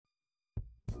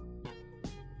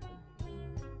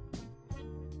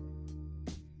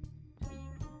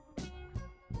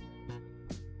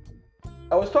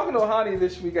I was talking to Ohene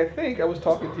this week. I think I was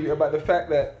talking to you about the fact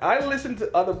that I listen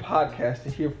to other podcasts to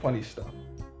hear funny stuff.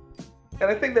 And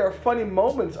I think there are funny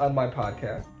moments on my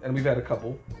podcast, and we've had a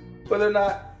couple, but they're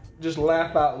not just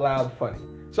laugh out loud funny.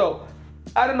 So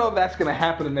I don't know if that's going to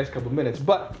happen in the next couple of minutes,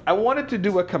 but I wanted to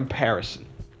do a comparison.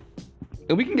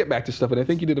 And we can get back to stuff, and I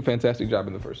think you did a fantastic job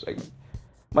in the first segment.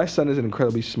 My son is an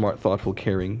incredibly smart, thoughtful,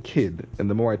 caring kid, and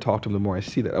the more I talk to him, the more I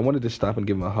see that. I wanted to stop and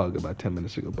give him a hug about 10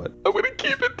 minutes ago, but I'm going to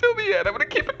keep it till the end. I'm going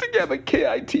to keep it together,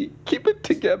 K-I-T, keep it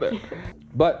together.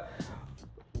 But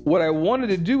what I wanted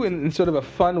to do in sort of a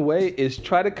fun way is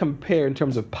try to compare in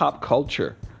terms of pop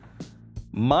culture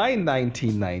my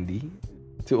 1990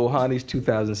 to Ohane's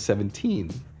 2017.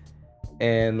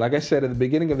 And like I said at the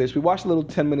beginning of this, we watched a little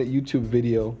 10-minute YouTube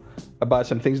video about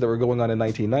some things that were going on in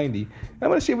 1990. And I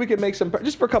want to see if we can make some,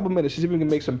 just for a couple minutes, see if we can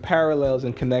make some parallels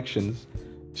and connections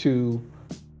to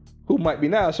who might be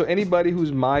now. So anybody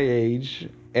who's my age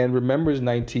and remembers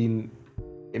maybe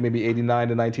 89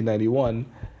 to 1991,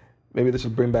 maybe this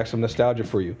will bring back some nostalgia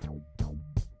for you.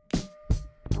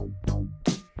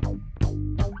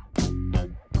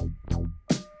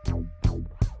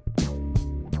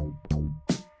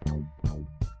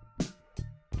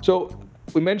 So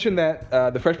we mentioned that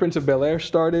The Fresh Prince of Bel-Air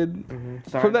started.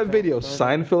 From that video,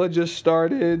 Seinfeld had just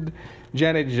started.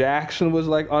 Janet Jackson was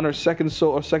like on her second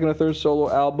or third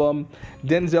solo album.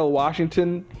 Denzel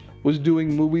Washington was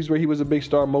doing movies where he was a big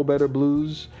star. Mo Better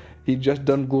Blues. He'd just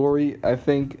done Glory, I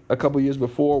think, a couple years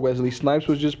before. Wesley Snipes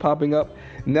was just popping up.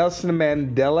 Nelson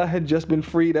Mandela had just been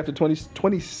freed after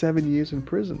 27 years in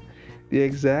prison. The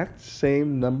exact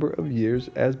same number of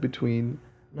years as between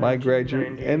my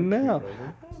graduate and now.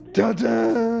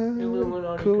 Da-da!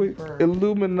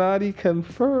 Illuminati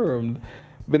confirmed.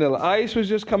 Vanilla Ice was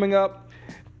just coming up.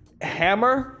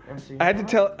 Hammer. I had to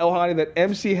tell Ohene that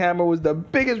MC Hammer was the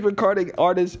biggest recording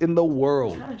artist in the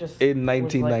world in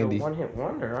 1990. Was like a one-hit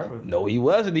wonder. No, he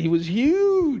wasn't. He was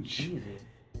huge. Jesus.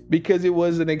 Because it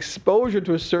was an exposure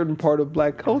to a certain part of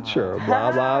black culture.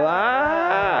 Blah, blah,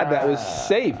 blah. That was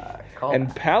safe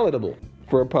and palatable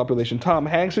for a population. Tom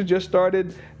Hanks had just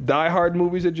started. Die Hard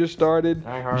movies had just started.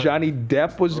 Johnny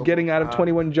Depp was getting out of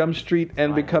 21 Jump Street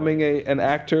and becoming an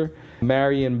actor.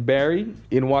 Marion Barry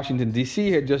in Washington,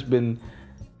 D.C. had just been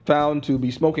found to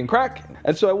be smoking crack.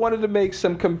 And so I wanted to make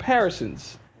some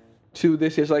comparisons to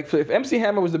this. It's like, if MC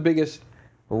Hammer was the biggest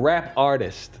rap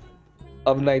artist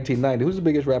of 1990, who's the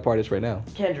biggest rap artist right now?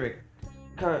 Kendrick.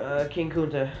 King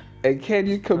Kunta. And can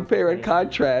you compare and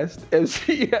contrast?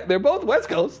 They're both West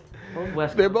Coast.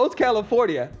 They're both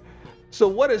California. So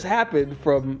what has happened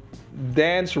from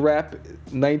dance rap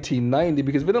 1990,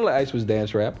 because Vanilla Ice was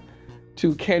dance rap,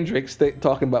 to Kendrick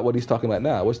talking about what he's talking about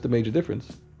now? What's the major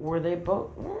difference? Were they both...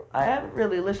 I haven't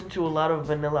really listened to a lot of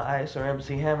Vanilla Ice or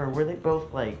MC Hammer. Were they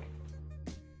both like...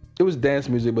 It was dance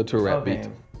music, but to a rap beat.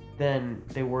 Then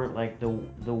they weren't like the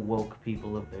woke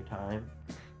people of their time.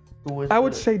 I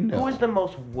would say no. Who was the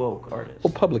most woke artist?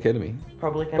 Well, Public Enemy.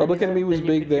 Public Enemy was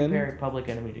big then. Compare Public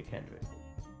Enemy to Kendrick.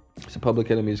 So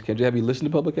Public Enemy is Kendrick. Have you listened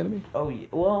to Public Enemy? Oh yeah.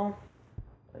 Well,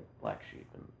 like Black Sheep.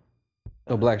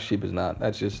 No, Black Sheep is not.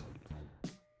 That's just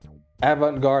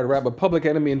avant-garde rap. But Public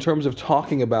Enemy, in terms of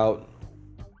talking about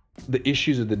the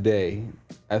issues of the day,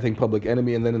 I think Public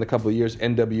Enemy, and then in a couple of years,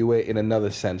 NWA, in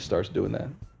another sense, starts doing that.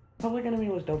 Public Enemy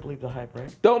was Don't Believe the Hype,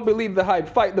 right? Don't Believe the Hype.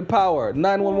 Fight the Power.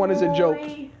 911 is a joke.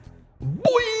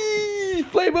 Boy!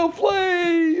 Flavor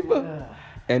Flav!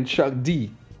 And Chuck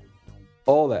D.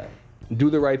 All that. Do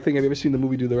the Right Thing. Have you ever seen the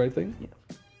movie Do the Right Thing? Yeah.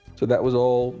 So that was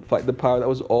all Fight the Power. That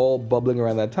was all bubbling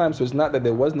around that time. So it's not that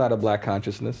there was not a black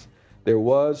consciousness. There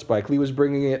was. Spike Lee was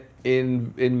bringing it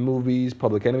in movies.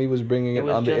 Public Enemy was bringing it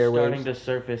on the airwaves. It was just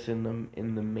starting to surface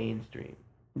in the mainstream.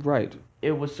 Right.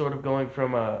 It was sort of going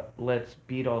from let's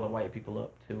beat all the white people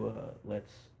up to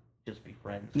let's just be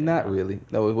friends. Not really.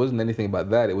 No, it wasn't anything about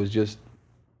that. It was just,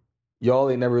 y'all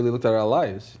ain't never really looked at our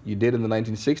lives. You did in the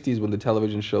 1960s when the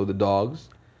television showed the dogs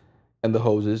and the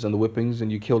hoses and the whippings,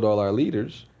 and you killed all our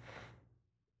leaders.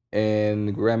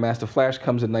 And Grandmaster Flash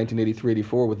comes in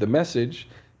 1983-84 with the message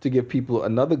to give people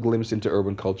another glimpse into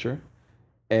urban culture.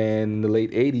 And in the late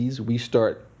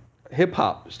 80s,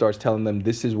 hip-hop starts telling them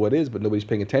this is what is, but nobody's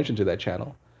paying attention to that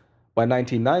channel. By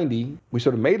 1990, we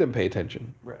sort of made them pay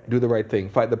attention. Right. Do the right thing,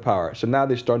 fight the power. So now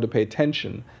they're starting to pay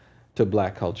attention to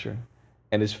black culture.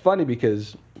 And it's funny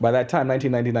because by that time,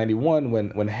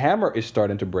 1990-91, when Hammer is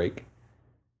starting to break,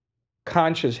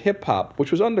 conscious hip-hop,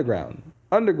 which was underground,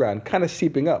 kind of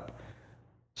seeping up.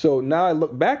 So now I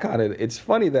look back on it, it's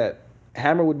funny that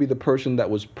Hammer would be the person that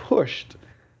was pushed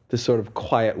to sort of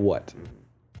quiet what?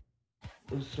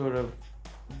 It was sort of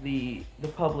the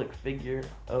public figure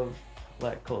of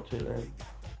black culture then.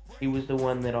 he was the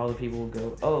one that all the people would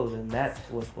go, oh, then that's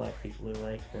what black people are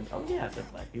like. Then, oh yeah, that's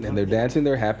black people. And they're dancing,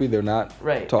 they're happy, they're not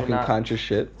talking conscious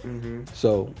shit. Mm-hmm.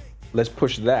 So let's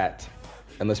push that,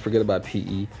 and let's forget about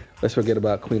PE. Let's forget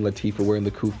about Queen Latifah wearing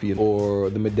the kufi or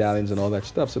the medallions and all that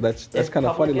stuff. So that's kind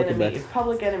of funny looking back. If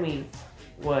Public Enemy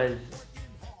was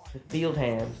the field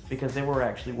hands because they were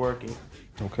actually working,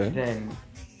 okay, then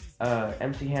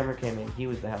MC Hammer came in. He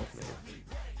was the house nigga.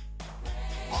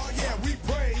 Oh yeah, we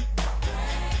pray.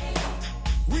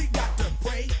 We got to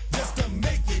pray just to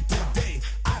make it today.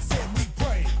 I said we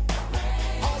pray.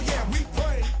 Oh yeah, we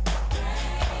pray.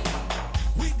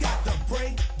 We got to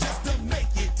pray just to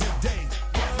make it today.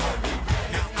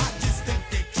 Now I just think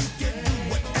that you can do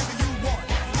whatever you want.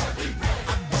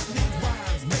 I'm busting these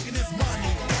rhymes, making this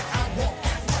money that I want.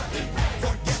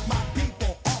 Forget my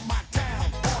people, all my town,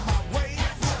 all my way.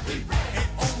 And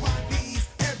on my knees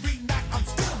every night I'm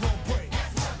still gonna pray.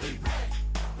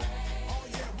 Oh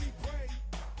yeah, we pray.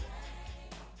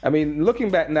 I mean,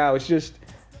 looking back now, it's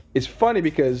funny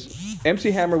because MC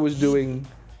Hammer was doing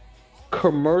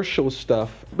commercial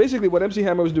stuff. Basically, what MC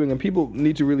Hammer was doing, and people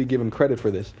need to really give him credit for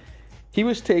this, he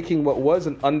was taking what was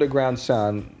an underground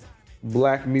sound,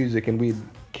 black music, and we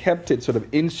kept it sort of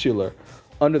insular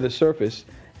under the surface,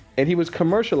 and he was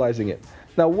commercializing it.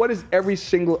 Now, what is every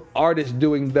single artist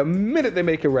doing the minute they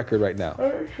make a record right now?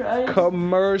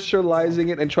 Commercializing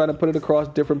it and trying to put it across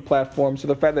different platforms. So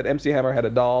the fact that MC Hammer had a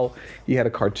doll, he had a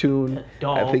cartoon,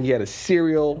 I think he had a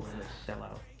cereal.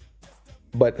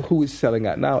 But who is selling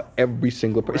out now? Every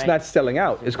single person. It's not selling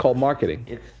out. It's called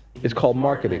marketing. It's called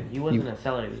marketing. He wasn't a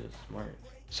seller. He was just smart.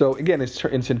 So again, it's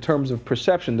in terms of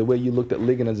perception, the way you looked at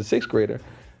Ligon as a 6th grader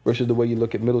versus the way you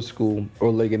look at middle school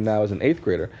or Ligon now as an 8th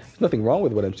grader. There's nothing wrong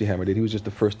with what MC Hammer did. He was just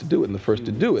the first to do it, and the first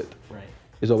to do it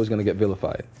is always going to get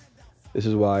vilified. This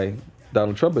is why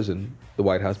Donald Trump is in the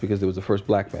White House, because there was the first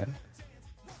black man.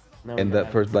 And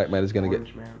that first black man is going to get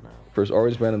first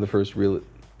orange man and the first real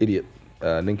idiot,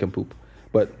 nincompoop.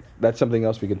 But that's something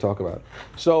else we can talk about.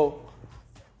 So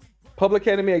Public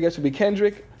Enemy, I guess, would be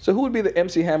Kendrick. So who would be the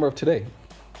MC Hammer of today?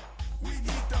 We need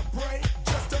to pray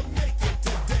just to make it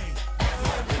today.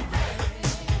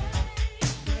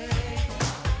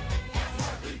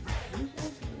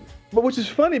 But which is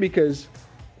funny because,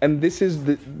 and this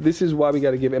is why we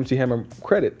got to give MC Hammer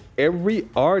credit. Every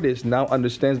artist now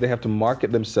understands they have to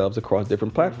market themselves across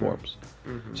different platforms.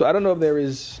 Mm-hmm. So I don't know if there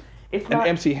is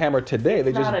MC Hammer today.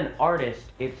 It's not an artist.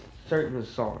 It's certain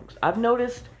songs. I've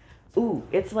noticed.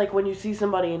 It's like when you see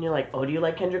somebody and you're like, oh, do you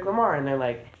like Kendrick Lamar? And they're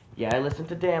like, yeah, I listened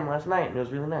to Damn last night and it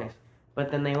was really nice.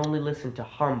 But then they only listen to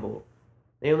Humble.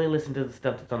 They only listen to the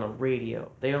stuff that's on the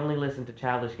radio. They only listen to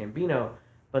Childish Gambino,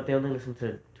 but they only listen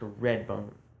to Redbone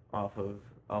off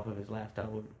of his last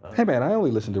album. Hey man, I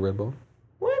only listen to Redbone.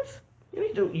 What? You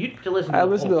need to listen to I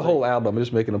listened to the whole album. I'm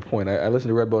just making a point. I listened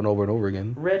to Redbone over and over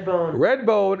again.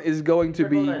 Redbone is going to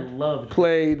be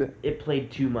played. It played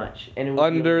too much, and it was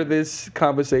under this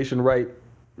conversation right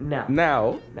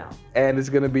now, and it's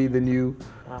going to be the new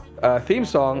theme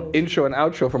song, intro and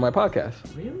outro for my podcast.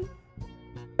 Really?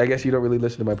 I guess you don't really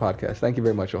listen to my podcast. Thank you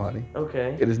very much, Ohene.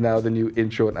 Okay. It is now the new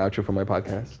intro and outro for my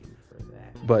podcast.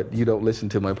 But you don't listen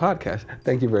to my podcast.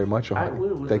 Thank you very much, Ohene. I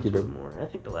will Thank you listen very to it more. I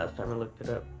think the last time I looked it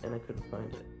up and I couldn't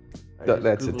find it.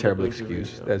 That's a terrible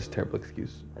excuse. That's a terrible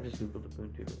excuse. I just googled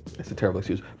Ubuntu. That's a terrible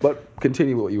excuse. But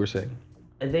continue what you were saying.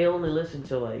 And they only listen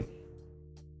to like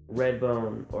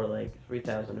Redbone or like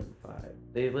 3005.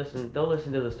 They'll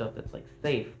listen to the stuff that's like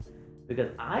safe, because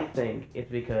I think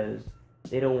it's because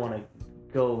they don't want to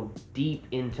go deep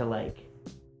into like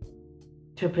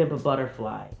To Pimp a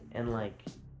Butterfly and like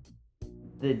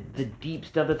the deep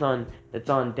stuff that's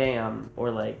on Damn or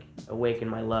like Awaken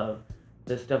My Love,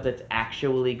 the stuff that's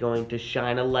actually going to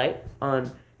shine a light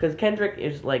on, because Kendrick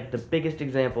is like the biggest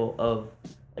example of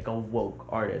like a woke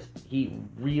artist. He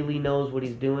really knows what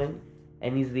he's doing,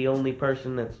 and he's the only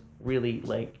person that's really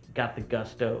like got the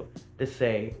gusto to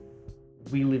say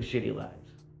we live shitty lives.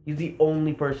 He's the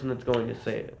only person that's going to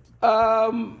say it.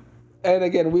 And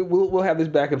again, we'll have this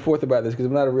back and forth about this, because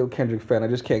I'm not a real Kendrick fan. I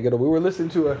just can't get over. We were listening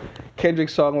to a Kendrick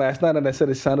song last night, and I said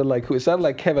it sounded like who? It sounded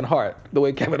like Kevin Hart. The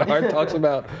way Kevin Hart talks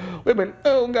about women.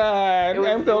 Oh God,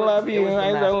 I'm gonna love you.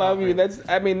 I'm gonna love you.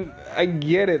 I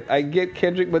get it. I get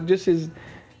Kendrick, but just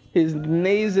his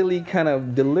nasally kind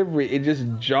of delivery, it just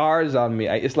jars on me.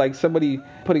 It's like somebody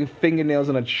putting fingernails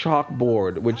on a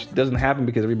chalkboard, which doesn't happen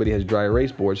because everybody has dry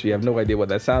erase boards, so you have no idea what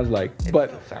that sounds like.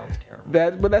 But sounds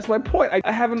terrible. but that's my point.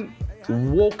 I haven't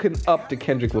woken up to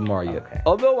Kendrick Lamar yet. Okay.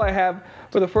 Although I have,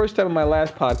 for the first time in my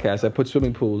last podcast, I put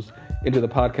swimming pools into the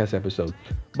podcast episode.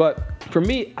 But for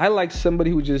me, I like somebody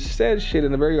who just says shit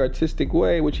in a very artistic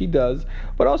way, which he does,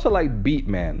 but also like beat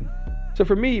man. So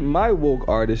for me, my woke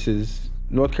artist is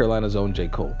North Carolina's own J.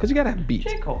 Cole. Because you gotta have beats.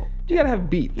 J. Cole. You gotta have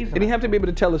beats. And you have to be able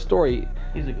to tell a story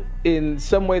He's a good one. in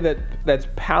some way that's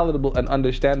palatable and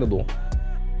understandable.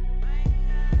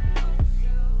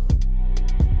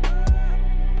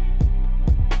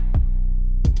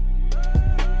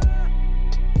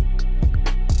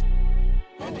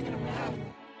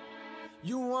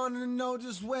 You wanna know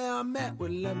just where I'm at? Well,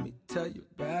 let me tell you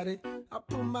about it. I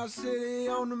put my city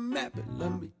on the map, and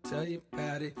let me tell you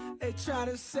about it. They try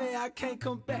to say I can't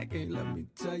come back, and let me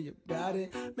tell you about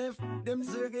it. Man, f them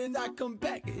ziggins, I come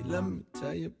back, and let me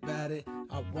tell you about it.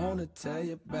 I wanna tell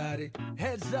you about it.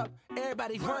 Heads up,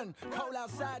 everybody run. Cold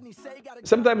outside, and he say you gotta.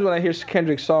 Sometimes when I hear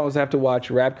Kendrick songs, I have to watch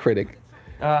Rap Critic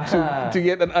to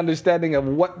get an understanding of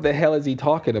what the hell is he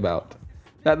talking about.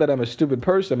 Not that I'm a stupid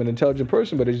person, I'm an intelligent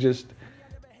person, but it's just,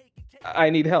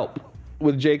 I need help.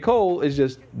 With J. Cole, it's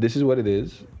just, this is what it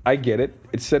is. I get it.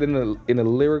 It's said in a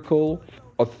lyrical,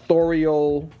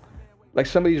 authorial, like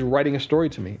somebody's writing a story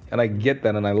to me. And I get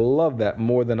that, and I love that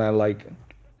more than I like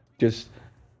just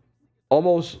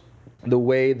almost the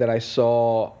way that I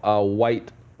saw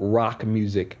white rock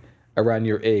music around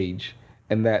your age,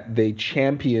 and that they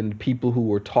championed people who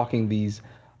were talking these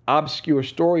obscure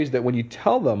stories that when you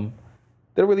tell them,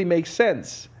 they don't really make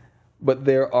sense. But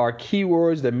there are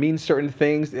keywords that mean certain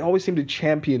things. They always seem to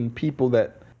champion people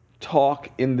that talk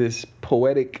in this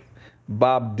poetic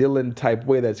Bob Dylan type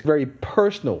way that's very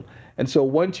personal. And so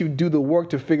once you do the work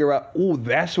to figure out, oh,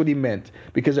 that's what he meant,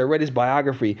 because I read his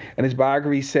biography, and his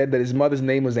biography said that his mother's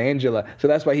name was Angela, so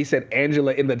that's why he said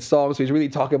Angela in that song, so he's really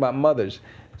talking about mothers.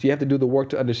 So you have to do the work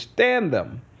to understand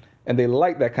them, and they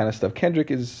like that kind of stuff.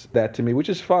 Kendrick is that to me, which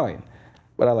is fine,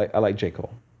 but I like J.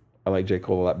 Cole. I like J.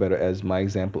 Cole a lot better as my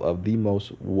example of the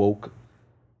most woke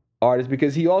artist,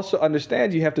 because he also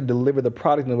understands you have to deliver the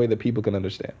product in a way that people can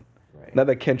understand. Right. Not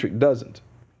that Kendrick doesn't,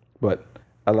 but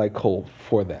I like Cole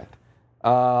for that.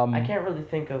 I can't really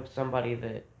think of somebody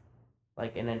that,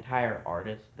 like an entire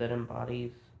artist that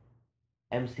embodies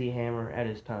MC Hammer at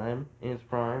his time, in his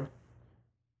prime.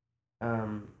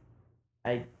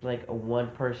 I like a one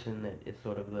person that is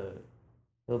sort of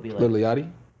he'll be like... Lil Yachty?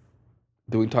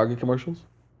 Doing Target commercials?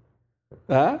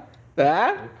 Cousin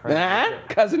Yachty?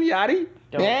 Cousin Yachty?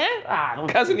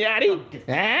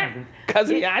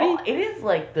 Cousin Yachty? It is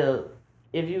like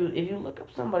if you look up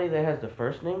somebody that has the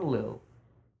first name Lil,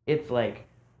 it's like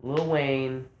Lil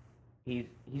Wayne. He's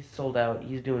sold out.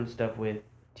 He's doing stuff with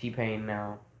T-Pain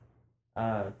now.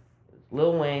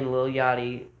 Lil Wayne, Lil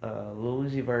Yachty, Lil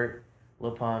Uzi Vert,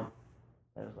 Lil Pump.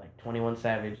 That was like 21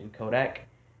 Savage and Kodak.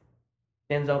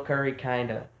 Denzel Curry,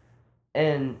 kinda.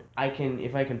 And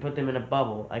if I can put them in a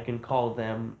bubble, I can call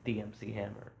them the MC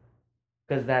Hammer.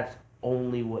 Because that's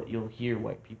only what you'll hear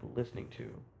white people listening to.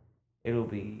 It'll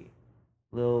be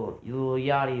Lil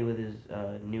Yachty with his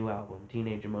new album,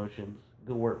 Teenage Emotions.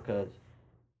 Good work, cuz.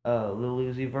 Lil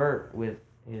Uzi Vert with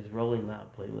his Rolling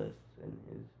Loud playlists and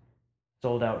his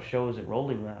sold out shows at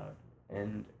Rolling Loud.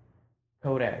 And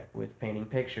Kodak with Painting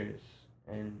Pictures.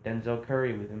 And Denzel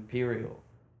Curry with Imperial.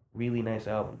 Really nice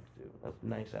albums, dude. That's a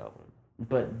nice album.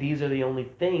 But these are the only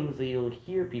things that you'll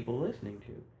hear people listening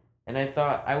to. And I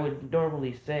thought I would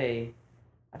normally say,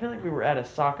 I feel like we were at a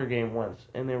soccer game once,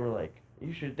 and they were like,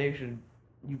 you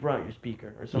brought your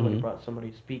speaker, or somebody brought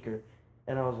somebody's speaker,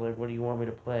 and I was like, what do you want me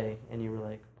to play? And you were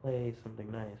like, play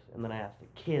something nice. And then I asked the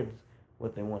kids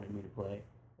what they wanted me to play,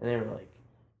 and they were like,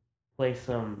 play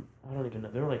some, I don't even know,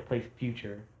 they were like, play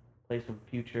Future, play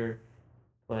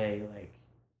like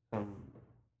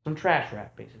some trash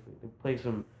rap, basically. They play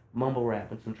some mumble rap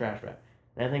and some trash rap.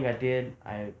 And I think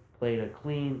I played a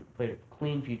clean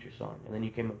Future song, and then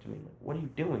you came up to me like, what are you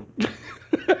doing?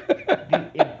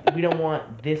 We don't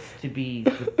want this to be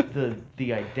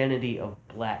the identity of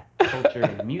black culture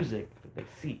and music that they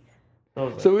see.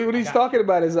 So what he's talking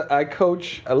about is I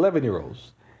coach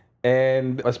 11-year-olds,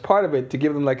 and as part of it, to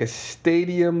give them like a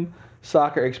stadium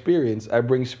soccer experience, I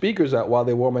bring speakers out while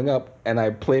they're warming up, and I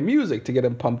play music to get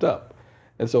them pumped up.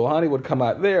 And so Ohene would come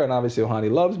out there, and obviously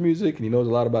Ohene loves music, and he knows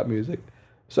a lot about music.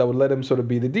 So I would let him sort of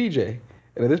be the DJ.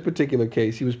 And in this particular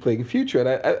case, he was playing Future. And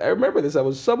I remember this. I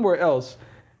was somewhere else,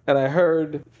 and I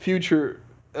heard Future.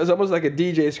 It was almost like a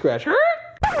DJ scratch.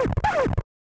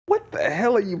 What the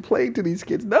hell are you playing to these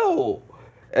kids? No.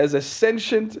 As a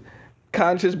sentient,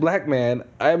 conscious black man,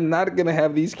 I'm not going to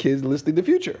have these kids listening to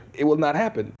Future. It will not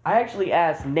happen. I actually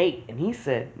asked Nate, and he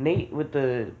said, Nate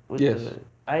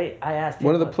I asked him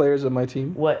one of the players of my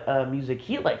team, what music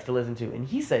he likes to listen to, and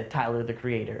he said Tyler, the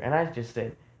Creator, and I just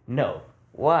said, no.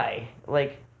 Why?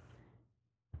 Like,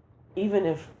 even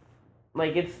if,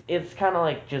 like, it's kind of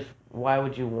like, just, why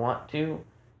would you want to?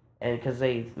 And because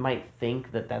they might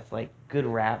think that that's, like, good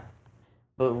rap,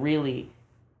 but really,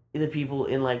 the people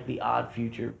in, like, the Odd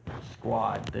Future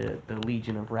squad, the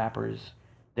legion of rappers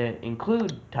that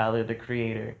include Tyler, the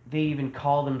Creator, they even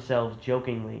call themselves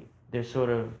jokingly, their sort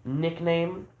of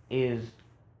nickname is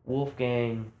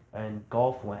Wolfgang and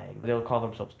Golfwang. They'll call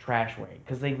themselves Trashwang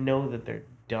because they know that they're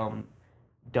dumb,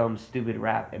 stupid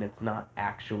rap, and it's not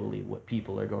actually what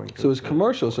people are going to. So it's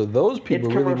commercial. So those people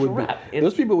really would be. Rap.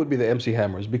 Those people would be the MC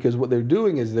Hammers because what they're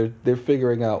doing is they're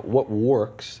figuring out what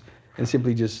works and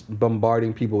simply just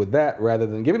bombarding people with that rather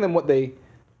than giving them what they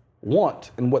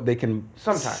want and what they can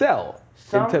sell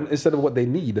instead of what they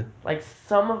need. Like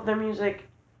some of their music.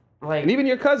 Like, and even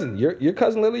your cousin Lil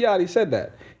Yachty said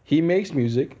that he makes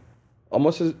music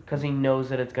almost as because he knows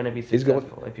that it's going to be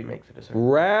successful if he makes it a certain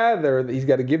rather he's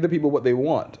got to give the people what they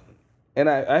want, and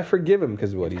I forgive him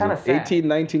because he's an 18,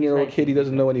 19-year-old kid. He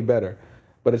doesn't know any better,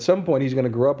 but at some point he's going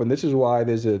to grow up, and this is why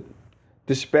there's a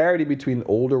disparity between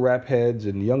older rap heads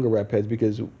and younger rap heads,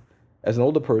 because as an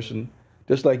older person,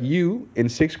 just like you in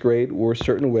 6th grade were a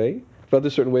certain way, felt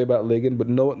a certain way about Ligon, but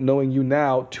knowing you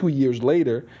now 2 years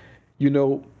later, you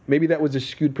know, maybe that was a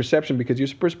skewed perception because your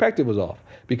perspective was off,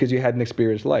 because you hadn't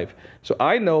experienced life. So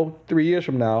I know 3 years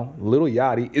from now, Lil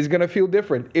Yachty is going to feel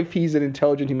different if he's an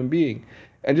intelligent human being.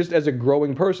 And just as a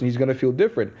growing person, he's going to feel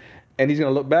different. And he's going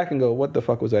to look back and go, what the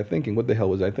fuck was I thinking? What the hell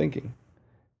was I thinking?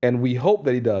 And we hope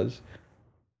that he does.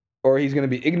 Or he's going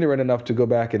to be ignorant enough to go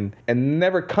back and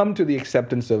never come to the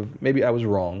acceptance of, maybe I was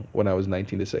wrong when I was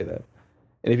 19 to say that.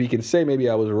 And if he can say, maybe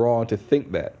I was wrong to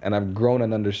think that, and I've grown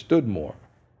and understood more,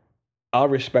 I'll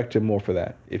respect him more for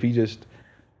that. If he just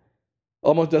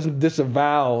almost doesn't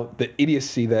disavow the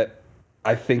idiocy that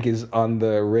I think is on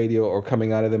the radio or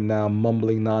coming out of them now,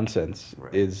 mumbling nonsense,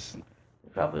 right. is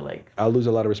probably like I'll lose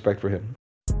a lot of respect for him.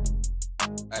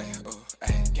 Hey,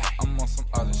 I'm on some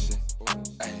other shit.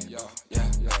 Hey, yeah,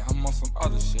 I'm on some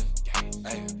other shit.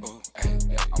 Hey,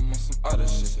 I'm on some other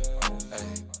shit.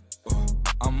 Hey,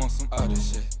 I'm on some other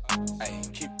shit. Hey,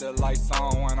 keep the lights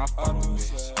on when I fuck the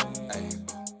bitch.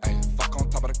 Hey, fuck on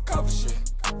top of the cover shit.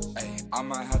 Hey, I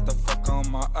might have to fuck on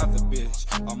my other bitch.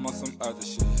 I'm on some other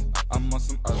shit. I'm on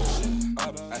some other shit.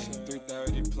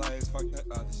 330 plays, fuck that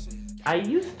other shit. I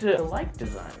used to like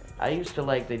Designer. I used to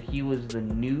like that he was the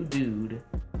new dude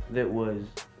that was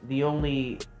the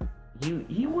only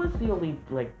he was the only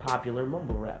like popular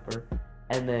mumble rapper,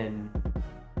 and then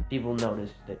people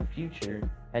noticed that Future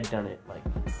had done it like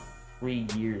 3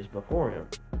 years before him.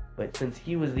 But since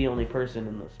he was the only person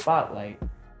in the spotlight,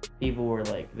 people were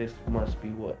like, this must be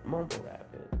what mumble rap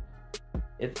is.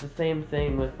 It's the same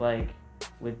thing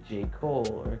with J.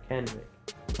 Cole or Kendrick.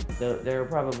 There are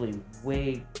probably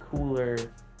way cooler,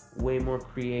 way more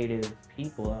creative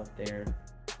people out there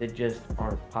that just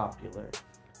aren't popular.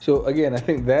 So again, I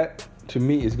think that to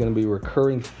me is going to be a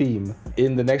recurring theme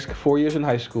in the next 4 years in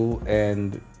high school,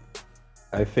 and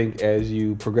I think as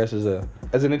you progress as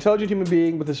an intelligent human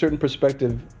being with a certain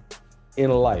perspective in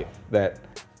life, that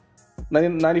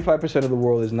 95% of the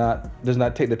world does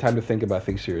not take the time to think about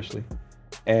things seriously,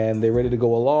 and they're ready to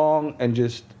go along and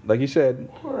just, like you said,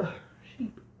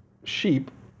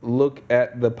 sheep look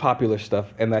at the popular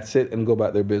stuff and that's it, and go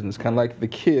about their business. Kind of like the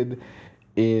kid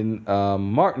in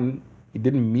Martin. He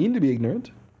didn't mean to be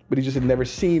ignorant, but he just had never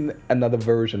seen another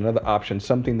version, another option,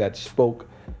 something that spoke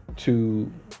to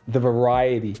the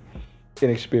variety in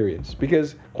experience.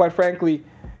 Because quite frankly,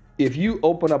 if you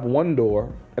open up one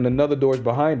door and another door is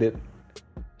behind it,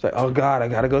 it's like, oh God, I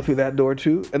gotta go through that door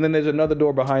too. And then there's another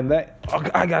door behind that. Oh,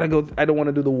 I gotta go. I don't want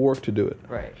to do the work to do it.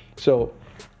 Right. So,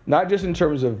 not just in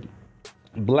terms of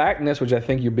blackness, which I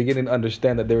think you're beginning to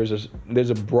understand that there's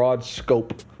a broad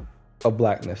scope of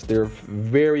blackness. There are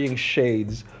varying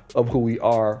shades of who we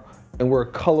are, and we're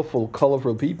a colorful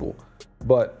people.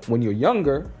 But when you're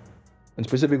younger, and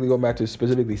specifically going back to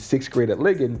 6th grade at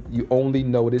Ligon, you only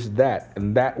notice that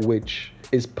and that which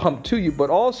is pumped to you.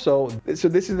 But also, so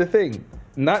this is the thing,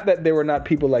 not that there were not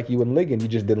people like you in Ligon, you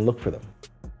just didn't look for them.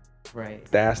 Right.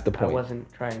 That's the point. I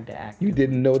wasn't trying to act. You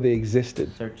didn't know they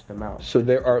existed. Search them out. So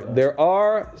there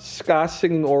are ska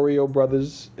singing Oreo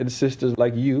brothers and sisters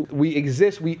like you. We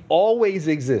exist. We always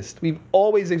exist. We've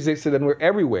always existed, and we're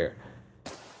everywhere.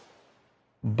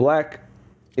 Black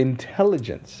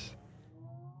intelligence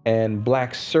And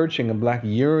black searching and black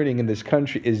yearning in this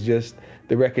country is just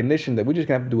the recognition that we're just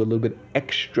gonna have to do a little bit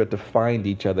extra to find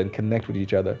each other and connect with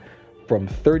each other. From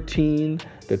 13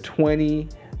 to 20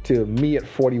 to me at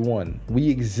 41. We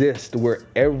exist. We're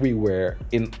everywhere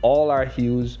in all our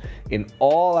hues, in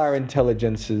all our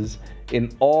intelligences, in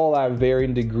all our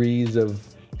varying degrees of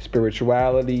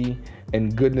spirituality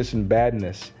and goodness and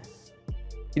badness.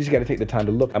 You just got to take the time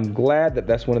to look. I'm glad that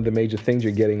that's one of the major things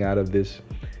you're getting out of this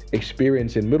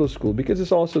experience in middle school, because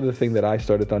it's also the thing that I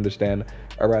started to understand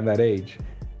around that age.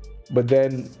 But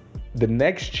then the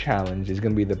next challenge is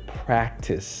going to be the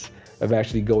practice of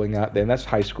actually going out there, and that's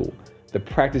high school. The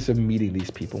practice of meeting these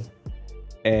people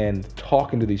and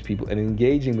talking to these people and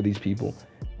engaging with these people,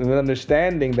 and then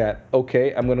understanding that,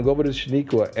 okay, I'm going to go over to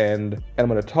Shaniqua and I'm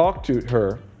going to talk to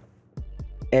her,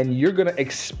 and you're going to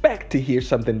expect to hear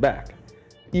something back.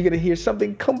 You're going to hear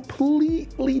something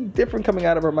completely different coming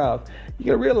out of her mouth.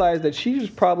 You're going to realize that she's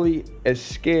probably as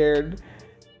scared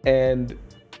and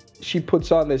she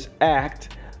puts on this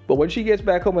act, but when she gets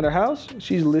back home in her house,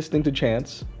 she's listening to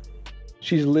Chance.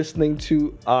 She's listening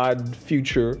to Odd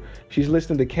Future. She's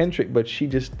listening to Kendrick, but she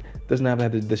just doesn't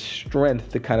have the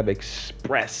strength to kind of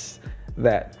express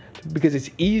that, because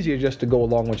it's easier just to go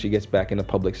along when she gets back in a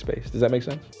public space. Does that make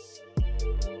sense?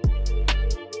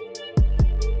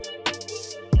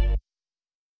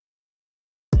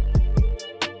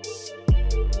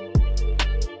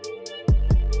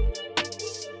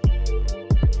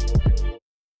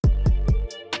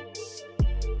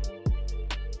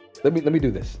 Let me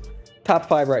do this. Top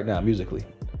 5 right now, musically.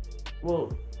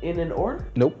 Well, in an order?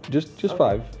 Nope, just Okay.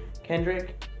 5.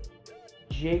 Kendrick,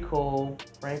 J. Cole,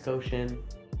 Frank Ocean,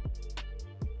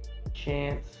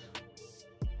 Chance.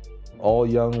 All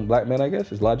young black men, I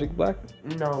guess. Is Logic black?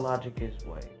 No, Logic is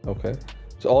white. Okay.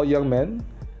 So all young men.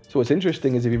 So what's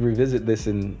interesting is if you revisit this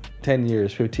in 10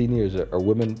 years, 15 years, are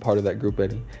women part of that group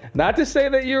any? Not to say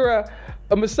that you're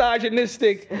a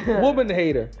misogynistic woman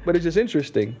hater, but it's just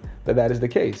interesting that is the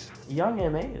case. Young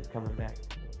M.A. is coming back.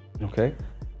 Okay.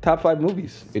 Top 5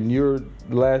 movies in your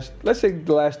let's say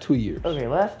the last 2 years. Okay,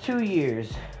 last 2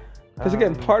 years. Because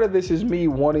again, part of this is me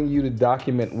wanting you to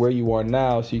document where you are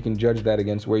now so you can judge that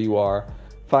against where you are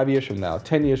 5 years from now,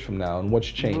 10 years from now, and what's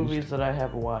changed. Movies that I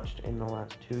have watched in the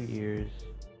last 2 years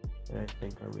that I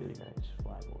think are really nice.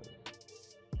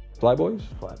 Flyboys?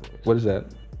 Flyboys. What is that?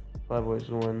 Flyboys is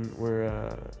the one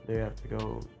where they have to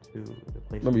go to the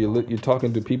place. Remember, you're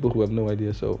talking to people who have no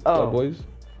idea, so Flyboys?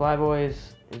 Flyboys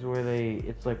is where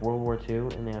it's like World War II,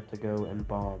 and they have to go and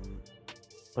bomb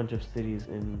a bunch of cities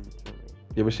in Germany.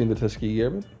 You ever seen the Tuskegee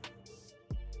Airmen?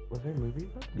 Was there a movie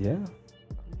about that?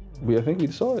 Yeah. I think we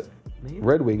saw it. Maybe.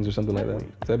 Red Wings or something like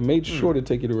that. 'Cause I made sure to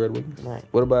take you to Red Wings. Nice.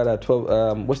 What about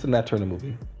 12? What's the Nat Turner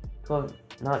movie? 12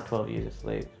 Years a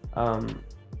Slave.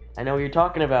 I know what you're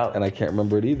talking about. And I can't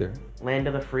remember it either. Land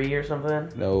of the Free or something.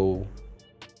 No.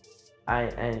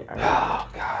 I Oh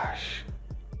gosh.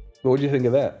 What would you think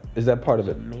of that? Is that part of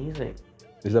it? Amazing.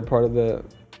 Is that part of the?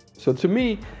 So to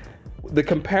me, the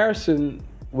comparison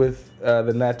with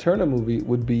the Nat Turner movie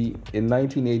would be in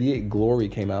 1988. Glory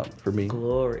came out for me.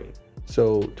 Glory.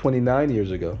 So 29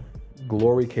 years ago,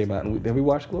 Glory came out. And have we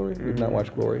watched Glory? We've not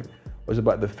watched Glory. It was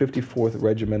about the 54th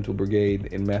Regimental Brigade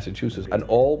in Massachusetts, an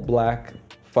all-black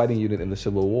fighting unit in the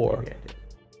Civil War. Yeah, I did.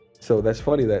 So that's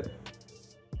funny that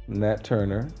Nat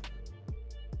Turner.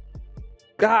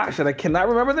 Gosh, and I cannot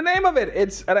remember the name of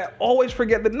it. And I always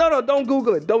forget that. No, don't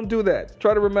Google it. Don't do that.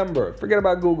 Try to remember. Forget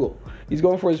about Google. He's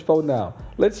going for his phone now.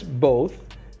 Let's both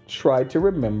try to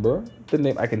remember the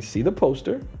name. I can see the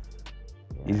poster.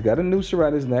 Yeah. He's got a noose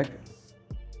around his neck.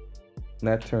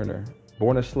 Nat Turner.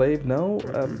 Born a Slave? No.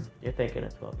 You're thinking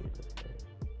of 12 Years a Slave.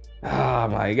 Oh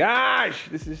my gosh,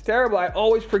 this is terrible. I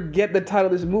always forget the title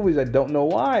of this movie. I don't know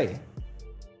why.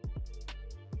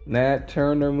 Nat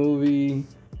Turner movie.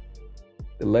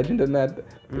 The Legend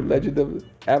of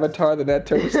Avatar, the Nat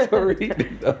Turner story.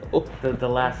 No. The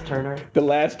Last Turner. The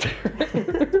Last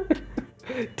Turner.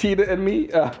 Tina and me.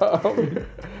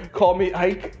 Call me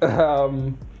Ike.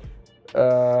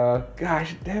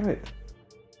 Gosh damn it.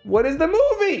 What is the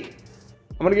movie?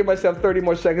 I'm going to give myself 30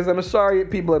 more seconds. I'm sorry,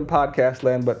 people in podcast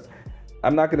land, but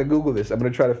I'm not going to Google this. I'm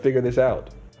going to try to figure this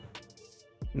out.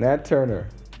 Nat Turner,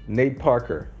 Nate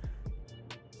Parker,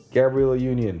 Gabrielle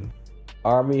Union,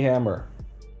 Armie Hammer.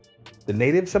 The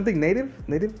Native? Something Native?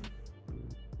 Native?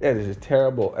 Yeah, this is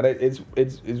terrible. And it's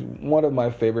one of my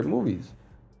favorite movies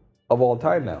of all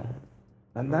time now.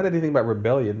 Not anything about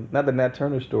rebellion. Not the Nat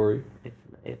Turner story.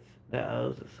 That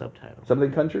was a subtitle.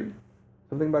 Something country?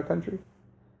 Something about country?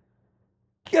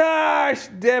 Gosh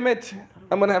damn it.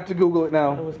 I'm going to have to Google it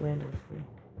now. That was Land of the Free.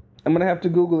 I'm gonna have to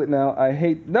Google it now.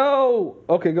 No.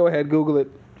 Okay, go ahead. Google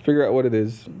it. Figure out what it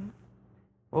is.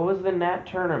 What was the Nat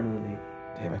Turner movie?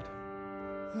 Damn it.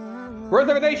 Birth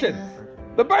of a Nation.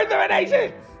 The Birth of a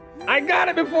Nation. I got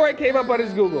it before it came up on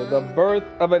his Google. The Birth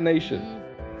of a Nation.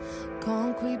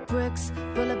 Concrete bricks,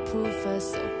 bulletproof. I'm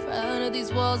so proud of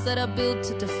these walls that I built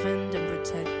to defend and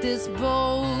protect this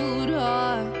bold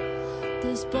heart.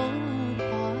 This bold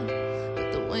heart.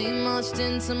 But the way you marched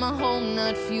into my home,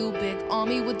 not few. Big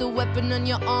army with the weapon on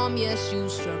your arm. Yes, you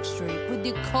struck straight with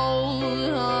your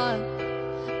cold heart.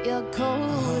 Your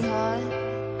cold heart.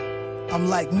 I'm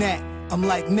like Nat, I'm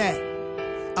like Nat.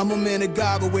 I'm a man of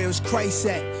God, but where is Christ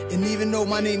at? And even though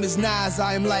my name is Nas,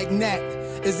 I am like Nat.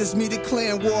 Is this me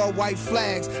declaring war, white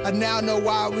flags? I now know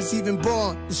why I was even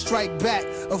born, to strike back.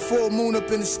 A full moon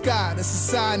up in the sky, that's a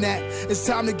sign that it's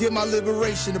time to get my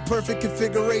liberation. The perfect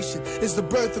configuration is the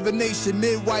birth of a nation.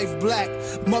 Midwife black,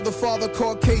 mother, father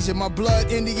Caucasian, my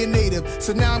blood Indian native.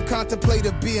 So now I'm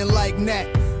contemplative being like Nat.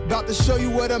 About to show you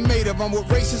what I'm made of. I'm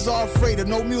what races are afraid of.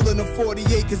 No mule in the 40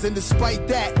 acres. And despite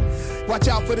that, watch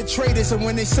out for the traitors. And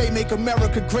when they say make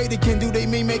America great again, do they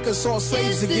mean make us all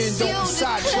slaves again? Don't be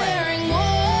sidetracked.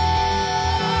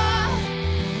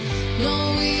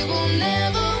 No, we will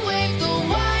never wave the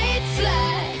white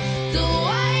flag. The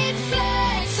white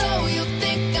flag. So you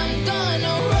think I'm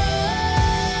gonna run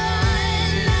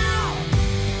now?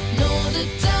 No, the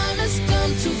time has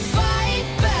come to fight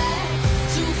back.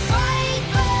 To fight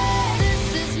back.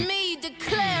 This is me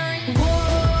declaring war.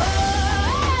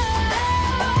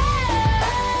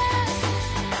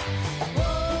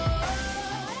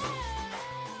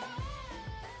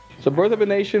 So Birth of a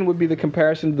Nation would be the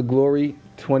comparison to The Glory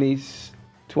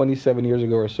 27 years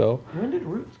ago or so. When did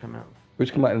Roots come out?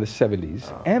 Which came out in the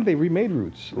 70s. Oh. And they remade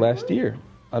Roots last year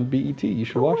on BET. You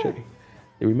should watch it.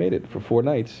 They remade it for 4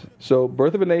 nights. So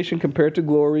Birth of a Nation compared to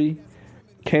Glory.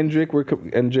 Kendrick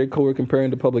and J. Cole were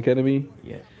comparing to Public Enemy.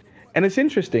 Yes. And it's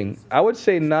interesting. I would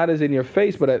say not as in your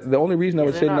face, but the only reason I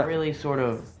would say not really sort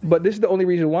of. But this is the only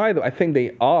reason why, though. I think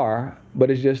they are, but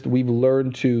it's just we've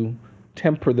learned to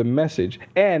temper the message.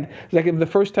 And it's like if the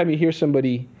first time you hear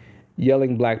somebody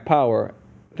yelling Black Power,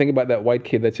 think about that white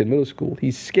kid that's in middle school.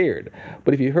 He's scared.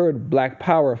 But if you heard Black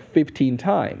Power 15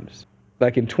 times,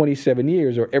 like in 27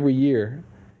 years or every year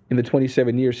in the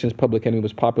 27 years since Public Enemy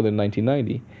was popular in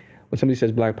 1990, when somebody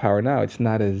says Black Power now, it's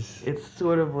not as... It's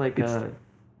sort of like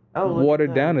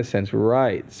watered down in a sense,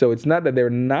 right. So it's not that they're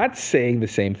not saying the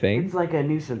same thing. It's like a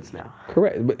nuisance now.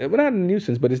 Correct. But not a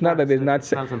nuisance, but it's not that they're not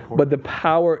saying... But the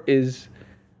power is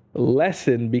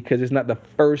lessened because it's not the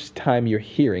first time you're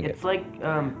hearing it. It's like...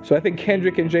 So I think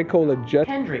Kendrick and J. Cole are just...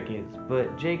 Kendrick is,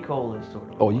 but J. Cole is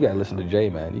sort of... Oh, you gotta listen to Jay,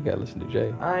 man. You gotta listen to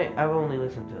Jay. I've only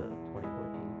listened to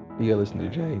 2014. You gotta listen to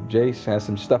Jay. Jay has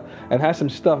some stuff, and has some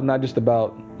stuff not just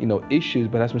about, issues,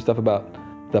 but has some stuff about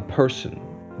the person.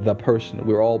 The person.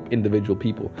 We're all individual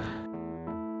people.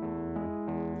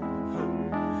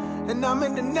 And I'm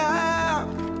in the now.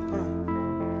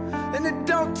 And it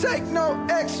don't take no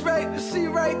x-ray to see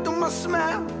right through my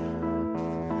smile.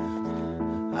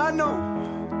 I know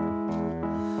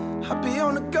I be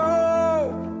on the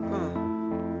go.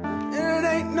 And it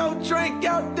ain't no drink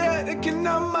out there that can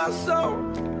numb my soul.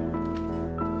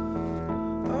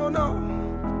 Oh no.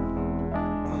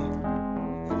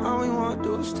 All we wanna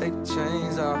do is take the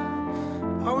chains off.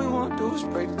 All we wanna do is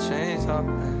break the chains off,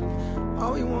 man.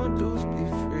 All we wanna do is be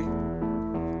free.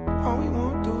 All we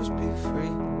wanna do is be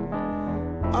free.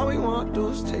 All we wanna do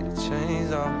is take the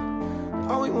chains off.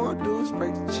 All we wanna do is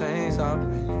break the chains off,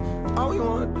 man. All we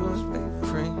wanna do is be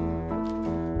free.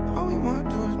 All we wanna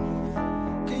do is be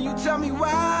free. Can you tell me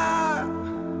why?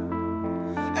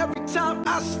 Every time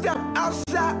I step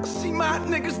outside, I see my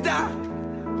niggas die.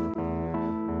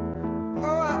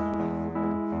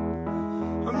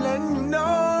 I'm letting you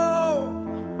know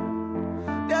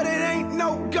that it ain't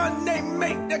no gun they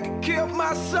make that can kill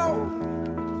my soul.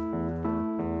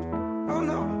 Oh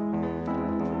no.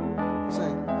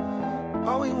 Say,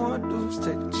 all we wanna do is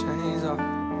take the chains off.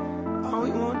 All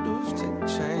we wanna do is take the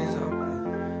chains off.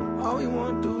 All we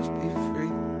wanna do is be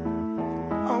free.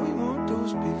 All we wanna do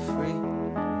is be free.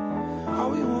 All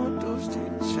we wanna do is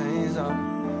take the chains off.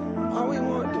 All we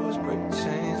wanna do is break the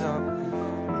chains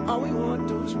off. All we wanna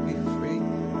do is be free.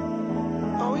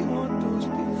 All we wanna do is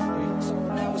be free. So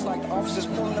now it's like the officer's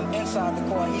pulling him inside the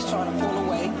car. He's trying to pull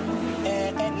away.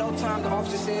 And at no time the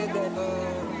officer said that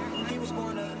he was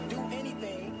going to do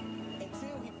anything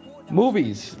until he pulled out.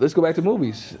 Movies. Let's go back to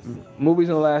movies. Movies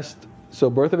in the last... So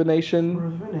Birth of a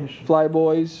Nation, Fly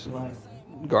Boys,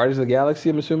 Guardians of the Galaxy,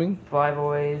 I'm assuming? Fly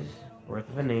Boys, Birth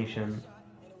of a Nation,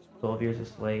 12 Years a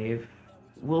Slave,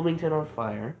 Wilmington on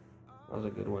Fire, That was a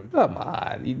good one. Come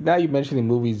on. Now you're mentioning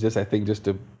movies just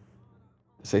to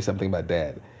say something about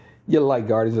Dad. You like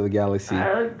Guardians of the Galaxy.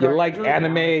 You like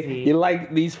anime. You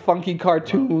like these funky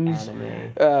cartoons.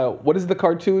 What is the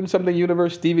cartoon? Something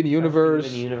Universe? Steven Universe?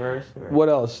 Steven Universe. What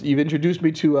else? You've introduced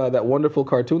me to that wonderful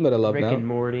cartoon that I love now. Rick and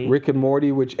Morty. Rick and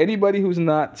Morty, which anybody who's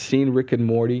not seen Rick and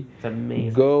Morty, It's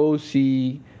amazing. go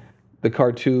see the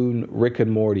cartoon Rick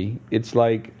and Morty. It's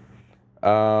like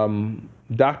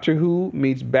Doctor Who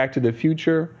meets Back to the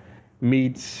Future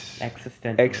meets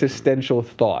existential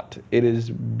thought. It is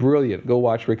brilliant. Go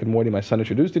watch Rick and Morty. My son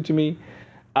introduced it to me.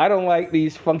 I don't like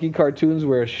these funky cartoons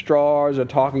where straws are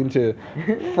talking to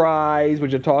fries,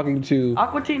 which are talking to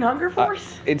Aqua Teen Hunger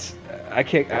Force? I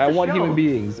can't. I want human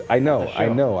beings. I know. I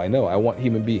want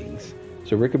human beings.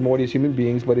 So Rick and Morty is human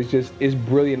beings, but it's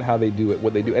brilliant how they do it,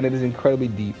 what they do, and it is incredibly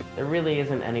deep. There really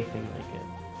isn't anything like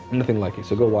it. Nothing like it.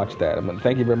 So go watch that.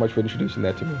 Thank you very much for introducing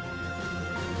that to me.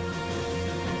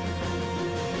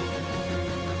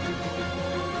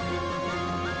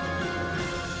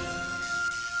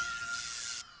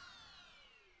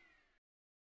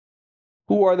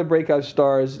 Who are the breakout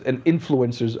stars and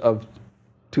influencers of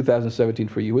 2017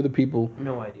 for you? Who are the people?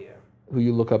 No idea. Who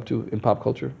you look up to in pop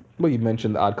culture? Well, you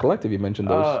mentioned Odd Collective. You mentioned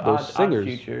those singers.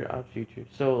 Odd Future.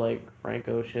 So like Frank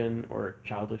Ocean or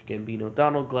Childish Gambino,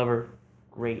 Donald Glover,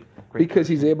 great. Because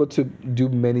he's able to do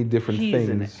many different things. He's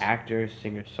an actor,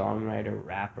 singer, songwriter,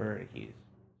 rapper. He's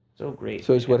so great.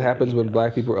 So it's what happens when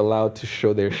black people are allowed to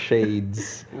show their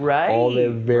shades, right? All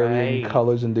their varying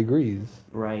colors and degrees.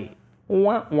 Right.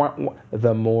 Wah, wah, wah.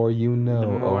 The more you know. The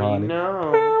more you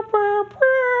know.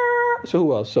 So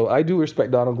who else? So I do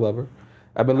respect Donald Glover.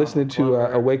 I've been listening to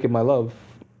Awaken My Love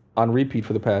on repeat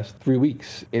for the past 3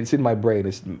 weeks. It's in my brain.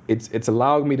 It's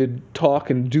allowing me to talk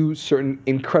and do certain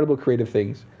incredible creative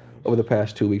things over the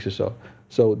past 2 weeks or so.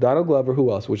 So Donald Glover,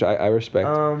 who else? Which I respect.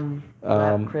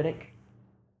 Rap critic.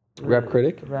 Rap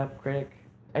critic? Rap critic.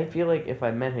 I feel like if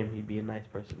I met him, he'd be a nice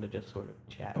person to just sort of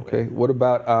chat with. Okay. What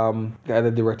about guy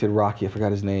that directed Rocky? I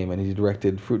forgot his name, and he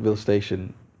directed Fruitvale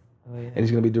Station. Oh, yeah. And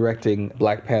he's going to be directing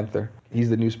Black Panther. He's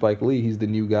the new Spike Lee. He's the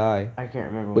new guy. I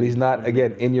can't remember. But he's not,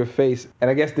 again, in your face. And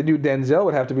I guess the new Denzel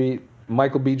would have to be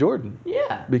Michael B. Jordan.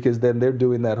 Yeah. Because then they're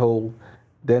doing that whole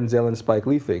Denzel and Spike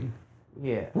Lee thing.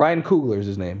 Yeah. Ryan Coogler is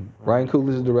his name. Ryan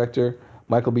Coogler is the director.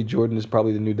 Michael B. Jordan is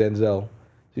probably the new Denzel.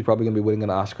 He's probably going to be winning an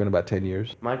Oscar in about 10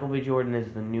 years. Michael B. Jordan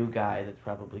is the new guy that's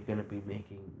probably going to be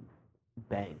making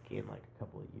bank in like a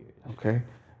couple of years. Okay.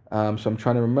 So I'm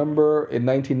trying to remember, in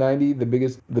 1990,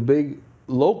 the big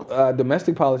local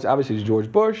domestic politics, obviously, is George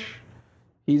Bush.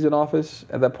 He's in office.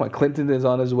 At that point, Clinton is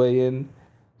on his way in.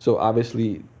 So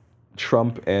obviously,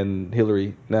 Trump and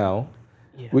Hillary now.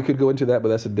 Yeah. We could go into that, but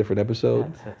that's a different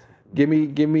episode. Give me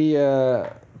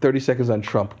 30 seconds on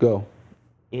Trump. Go.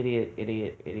 Idiot.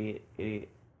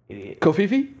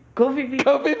 Kofifi?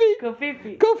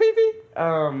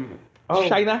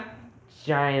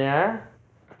 China.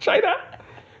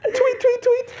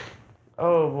 Tweet.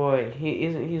 Oh boy,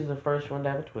 he's the first one to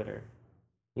have a Twitter.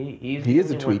 He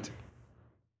is a tweet.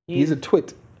 He's a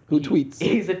twit who tweets.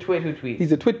 He's a twit who tweets.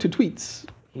 He's a twit who tweets.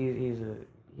 He's a.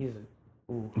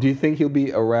 Ooh. Do you think he'll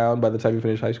be around by the time you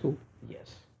finish high school?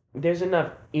 Yes. There's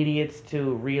enough idiots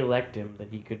to re-elect him that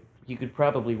he could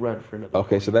probably run for another.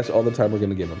 Okay, so that's all the time we're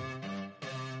gonna give him.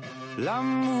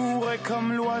 L'amour est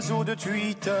comme l'oiseau de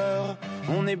Twitter.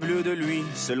 On est bleu de lui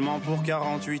seulement pour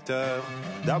 48 heures.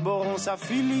 D'abord on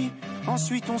s'affilie,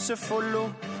 ensuite on se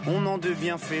follow. On en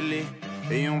devient fêlé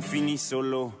et on finit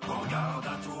solo. Regarde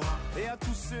à toi et à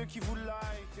tous ceux qui vous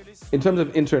like. In terms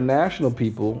of international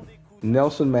people,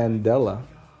 Nelson Mandela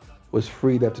was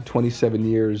freed after 27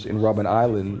 years in Robben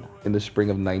Island in the spring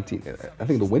of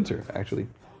the winter, actually. It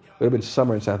would have been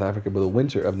summer in South Africa, but the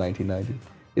winter of 1990.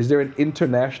 Is there an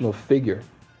international figure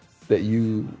that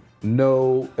you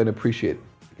know and appreciate?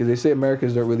 Because they say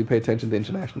Americans don't really pay attention to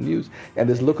international news. And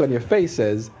this look on your face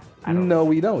says, no,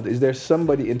 we don't. Is there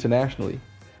somebody internationally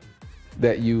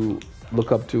that you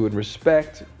look up to and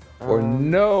respect or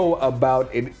know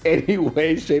about in any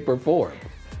way, shape, or form?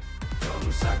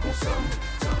 Comme ça qu'on somme,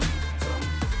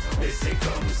 et c'est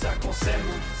comme ça qu'on s'aime.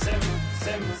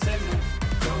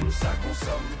 Comme ça qu'on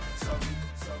somme,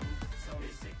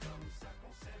 et c'est comme ça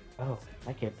qu'on s'aime. Oh,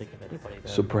 I can't think of anybody.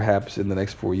 So perhaps in the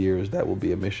next 4 years, that will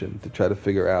be a mission to try to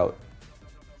figure out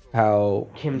how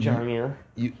Kim Jong-un.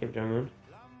 Kim Jong-un.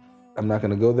 I'm not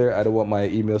gonna go there. I don't want my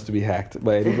emails to be hacked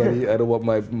by anybody. I don't want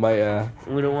my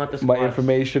we don't want my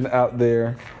information out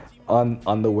there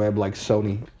on the web like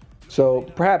Sony. So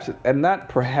perhaps, and not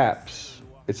perhaps,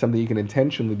 it's something you can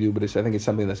intentionally do, but I think it's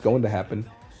something that's going to happen,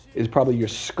 is probably your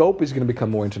scope is going to become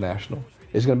more international.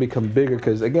 It's going to become bigger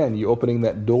because, again, you're opening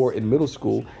that door in middle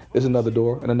school. There's another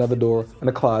door and another door and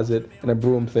a closet and a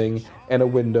broom thing and a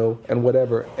window and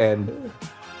whatever. And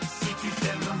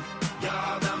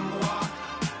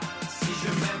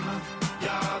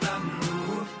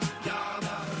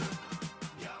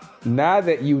now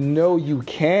that you know you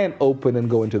can open and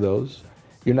go into those,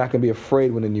 you're not going to be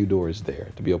afraid when a new door is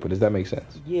there to be open. Does that make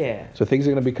sense? Yeah. So things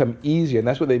are going to become easier, and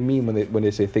that's what they mean when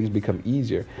they say things become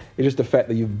easier. It's just the fact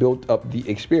that you've built up the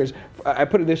experience. I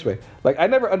put it this way. Like, I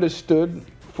never understood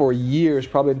for years,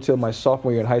 probably until my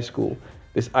sophomore year in high school,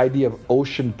 this idea of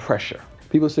ocean pressure.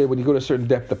 People say when you go to a certain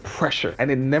depth, the pressure, and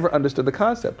they never understood the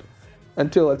concept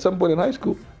until at some point in high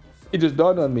school, it just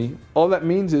dawned on me. All that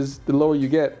means is the lower you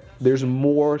get, there's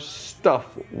more stuff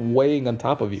weighing on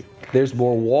top of you. There's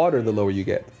more water the lower you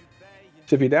get.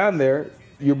 So if you're down there,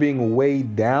 you're being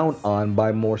weighed down on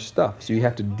by more stuff. So you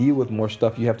have to deal with more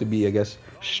stuff. You have to be, I guess,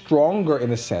 stronger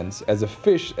in a sense as a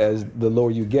fish as the lower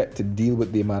you get to deal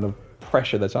with the amount of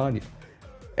pressure that's on you.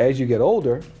 As you get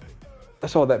older,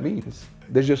 that's all that means.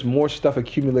 There's just more stuff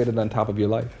accumulated on top of your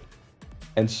life.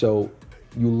 And so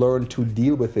you learn to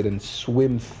deal with it and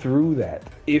swim through that,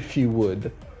 if you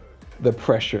would, the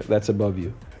pressure that's above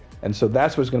you. And so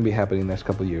that's what's going to be happening in the next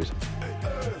couple of years.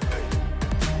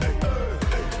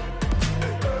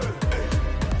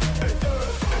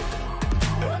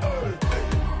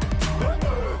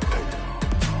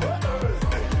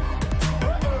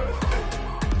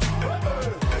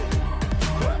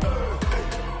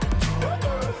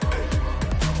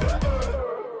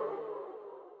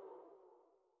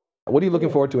 What are you looking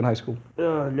forward to in high school?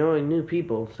 Knowing new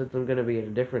people, since I'm going to be in a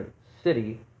different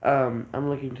city. I'm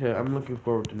looking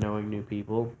forward to knowing new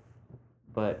people,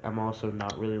 but I'm also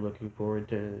not really looking forward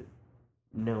to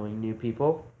knowing new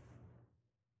people.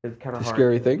 It's kind of hard.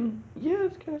 Scary thing? Yeah,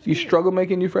 it's kind of. You struggle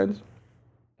making new friends?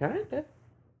 Kinda.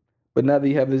 But now that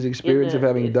you have this experience of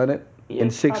having done it in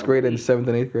 6th grade and 7th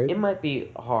and 8th grade? It might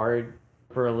be hard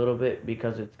for a little bit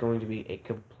because it's going to be a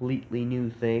completely new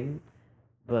thing,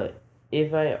 but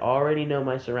if I already know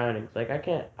my surroundings, like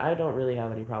I don't really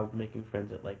have any problem making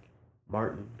friends at like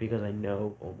Martin because I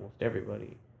know almost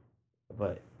everybody.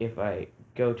 But if I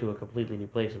go to a completely new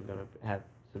place, I'm gonna have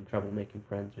some trouble making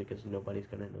friends because nobody's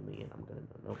gonna know me and I'm gonna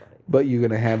know nobody. But you're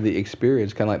gonna have the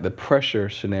experience, kind of like the pressure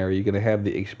scenario. You're gonna have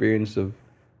the experience of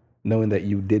knowing that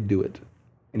you did do it,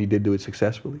 and you did do it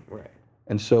successfully. Right.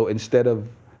 And so instead of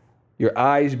your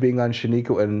eyes being on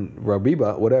Shaniko and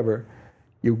Rabiba, whatever,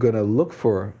 you're gonna look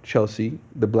for Chelsea,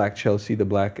 the black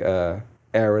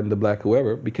Aaron, the black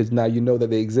whoever, because now you know that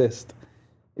they exist.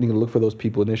 And you're gonna look for those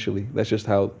people initially. That's just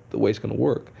how the way it's gonna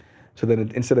work. So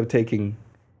then instead of taking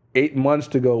 8 months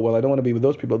to go, well, I don't want to be with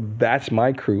those people, that's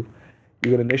my crew,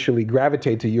 you're gonna initially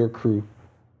gravitate to your crew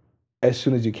as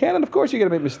soon as you can. And of course you're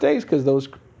gonna make mistakes because those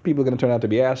people are gonna turn out to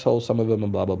be assholes, some of them,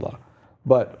 and blah, blah, blah.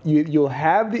 But you'll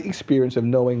have the experience of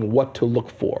knowing what to look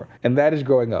for. And that is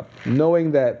growing up.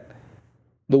 Knowing that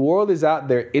the world is out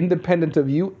there independent of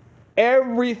you.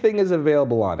 Everything is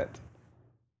available on it.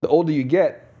 The older you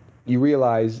get, you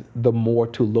realize the more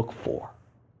to look for.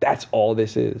 That's all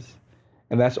this is.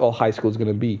 And that's all high school is going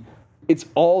to be. It's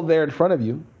all there in front of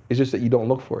you. It's just that you don't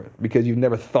look for it because you've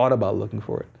never thought about looking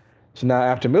for it. So now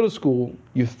after middle school,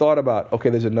 you thought about, okay,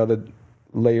 there's another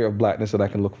layer of blackness that I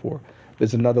can look for.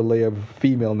 There's another layer of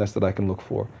femaleness that I can look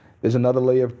for. There's another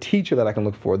layer of teacher that I can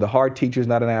look for. The hard teacher is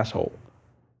not an asshole.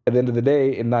 At the end of the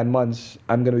day, in 9 months,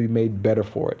 I'm going to be made better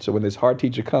for it. So when this hard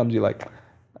teacher comes, you're like,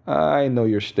 I know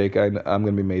your steak. I'm going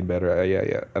to be made better.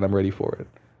 Yeah. And I'm ready for it.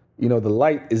 You know, the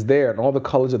light is there and all the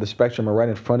colors of the spectrum are right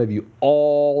in front of you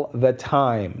all the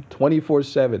time,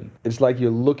 24/7. It's like you're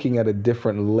looking at a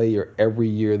different layer every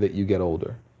year that you get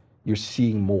older. You're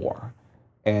seeing more.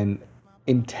 And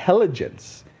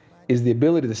intelligence is the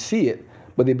ability to see it,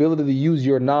 but the ability to use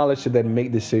your knowledge to then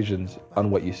make decisions on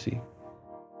what you see.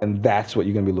 And that's what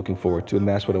you're going to be looking forward to. And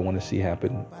that's what I want to see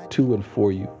happen to and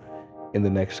for you in the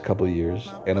next couple of years.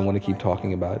 And I want to keep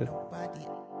talking about it.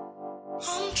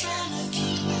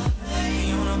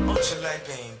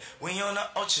 We on the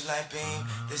ultralight beam.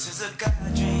 This is a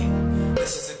God dream.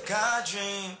 This is a God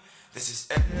dream. This is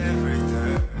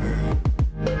everything.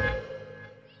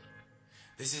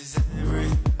 This is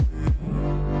everything.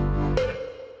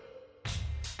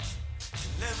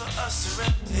 Deliver us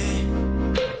serenity.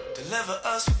 Deliver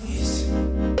us peace.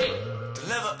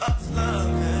 Deliver us love.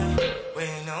 Yeah. We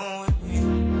know it.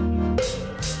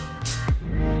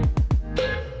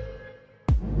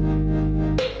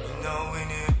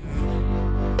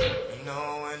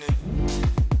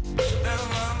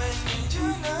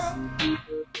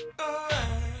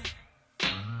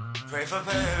 Pray for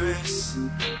Paris,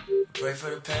 pray for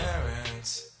the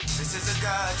parents. This is a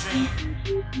God dream.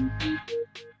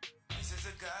 This is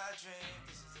a God dream.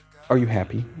 This is a God Are you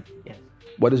happy? Yes.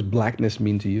 What does blackness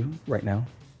mean to you right now?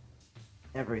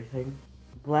 Everything.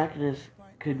 Blackness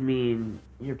could mean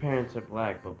your parents are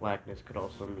black, but blackness could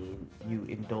also mean you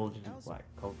indulge in black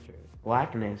culture.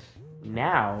 Blackness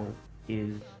now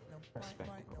is a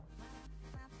spectacle.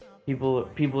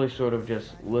 People are sort of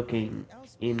just looking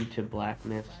into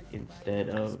blackness instead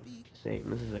of saying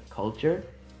this is a culture,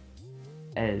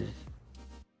 as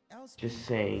just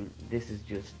saying this is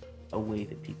just a way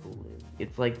that people live.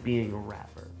 It's like being a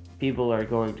rapper. People are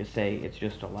going to say it's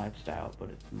just a lifestyle, but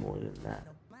it's more than that.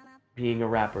 Being a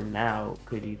rapper now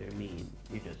could either mean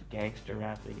you're just gangster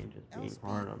rapping and just being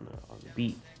hard on the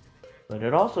beats, but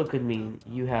it also could mean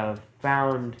you have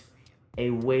found a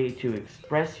way to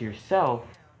express yourself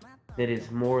that is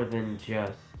more than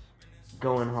just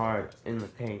going hard in the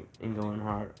paint and going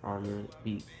hard on the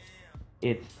beat.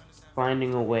 It's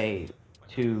finding a way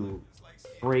to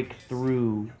break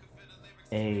through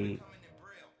a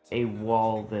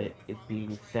wall that is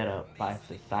being set up by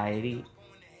society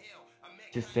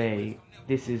to say,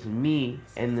 this is me,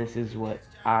 and this is what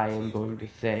I am going to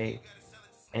say,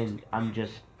 and I'm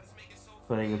just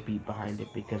putting a beat behind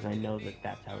it because I know that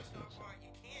that's how it's going to sound.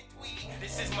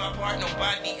 This is my part,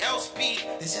 nobody else speak.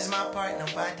 This is my part,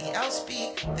 nobody else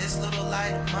speak. This little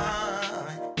light of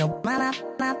mine. No part.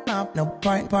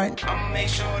 I'ma make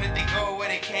sure that they go where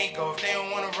they can't go. If they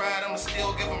don't wanna ride, I'ma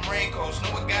still give them raincoats. Know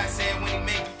what God said when he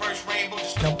made the first rainbow?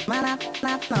 Just no part.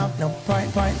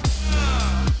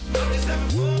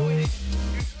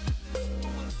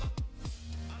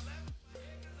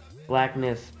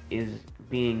 Blackness is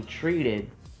being treated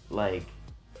like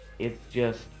it's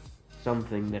just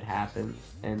something that happens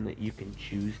and that you can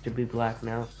choose to be black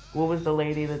now. What was the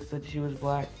lady that said she was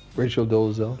black? Rachel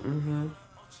Dolezal. Mm-hmm.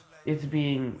 It's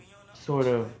being sort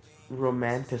of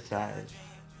romanticized,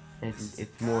 and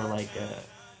it's more like a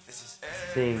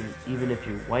thing, even if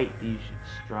you're white, you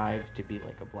should strive to be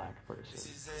like a black person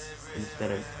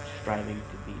instead of striving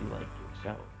to be like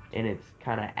yourself. And it's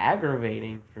kind of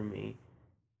aggravating for me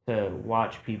to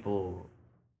watch people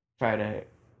try to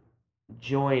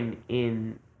join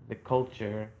in the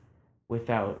culture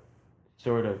without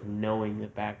sort of knowing the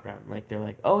background. Like, they're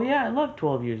like, oh yeah, I love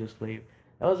 12 Years a Slave.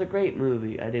 That was a great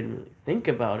movie. I didn't really think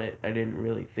about it. I didn't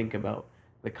really think about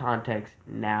the context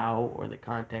now or the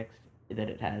context that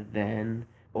it had then.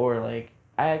 Or, like,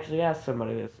 I actually asked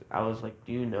somebody this. I was like,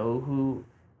 do you know who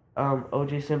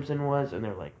O.J. Simpson was? And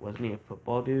they're like, wasn't he a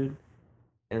football dude?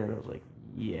 And then I was like,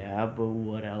 yeah, but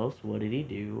what else? What did he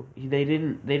do? They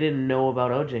didn't know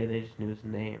about O.J., they just knew his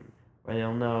name. Or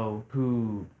they'll know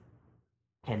who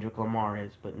Kendrick Lamar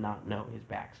is, but not know his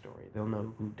backstory. They'll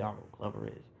know who Donald Glover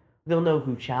is. They'll know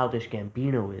who Childish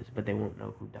Gambino is, but they won't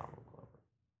know who Donald Glover is.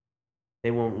 They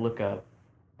won't look up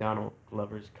Donald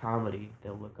Glover's comedy,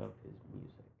 they'll look up his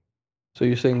music. So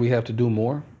you're saying we have to do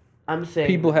more? I'm saying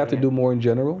people have to do more in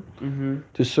general Mm-hmm.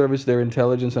 to service their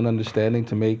intelligence and understanding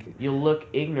to make... You'll look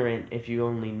ignorant if you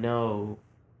only know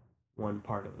one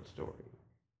part of the story.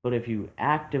 But if you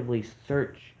actively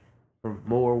search for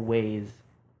more ways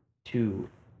to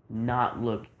not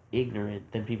look ignorant,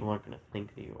 then people aren't going to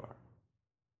think that you are.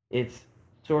 It's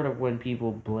sort of when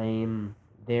people blame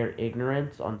their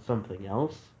ignorance on something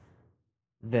else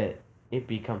that it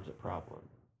becomes a problem.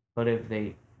 But if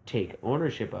they take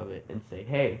ownership of it and say,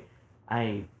 hey,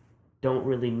 I don't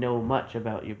really know much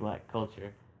about your black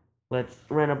culture. Let's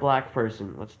rent a black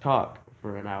person. Let's talk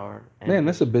for an hour. Man,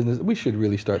 that's a business. We should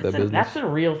really start that business. That's a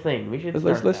real thing. We should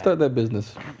let's start that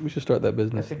business. We should start that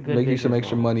business. That's a good make you some business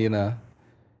extra model. money and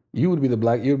you would be the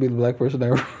black person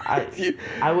there.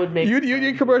 I would make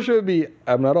your commercial would be,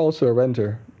 I'm not also a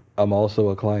renter. I'm also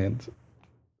a client.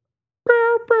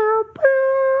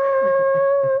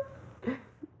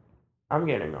 I'm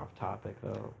getting off topic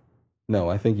though. No,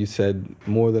 I think you said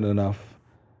more than enough,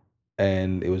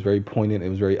 and it was very poignant. It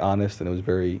was very honest, and it was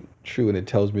very true. And it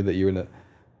tells me that you're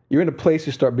in a place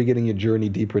to start beginning your journey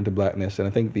deeper into blackness. And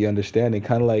I think the understanding,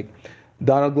 kind of like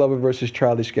Donald Glover versus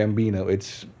Childish Gambino,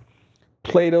 it's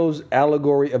Plato's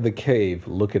allegory of the cave.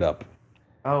 Look it up.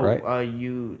 Oh, right?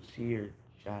 You see your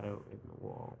shadow in the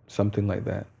wall. Something like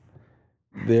that.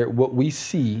 What we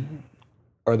see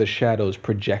are the shadows,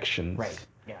 projections. Right.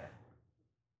 Got it.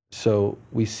 So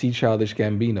we see Childish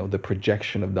Gambino, the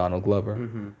projection of Donald Glover,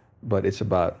 Mm-hmm. but it's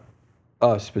about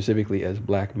us specifically as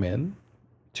black men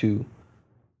to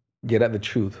get at the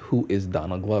truth. Who is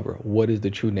Donald Glover? What is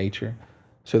the true nature?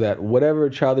 So that whatever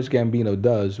Childish Gambino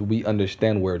does, we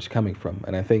understand where it's coming from.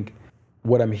 And I think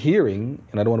what I'm hearing,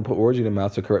 and I don't want to put words in your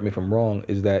mouth, so correct me if I'm wrong,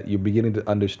 is that you're beginning to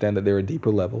understand that there are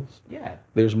deeper levels. Yeah.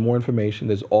 There's more information.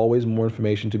 There's always more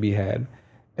information to be had,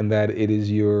 and that it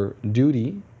is your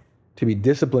duty to be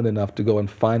disciplined enough to go and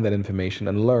find that information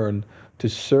and learn to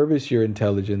service your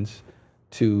intelligence,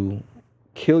 to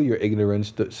kill your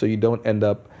ignorance, so you don't end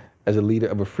up as a leader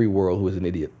of a free world who is an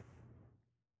idiot.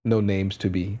 No names to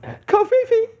be.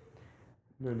 Kofifi!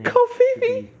 No name.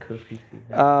 Kofifi! Kofifi.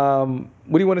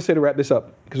 What do you want to say to wrap this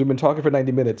up? Because we've been talking for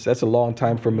 90 minutes. That's a long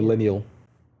time for a millennial.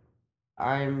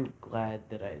 I'm glad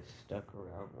that I stuck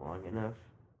around long enough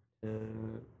to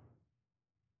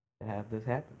have this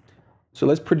happen. So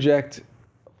let's project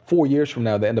 4 years from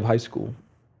now, the end of high school.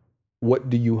 What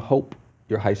do you hope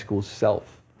your high school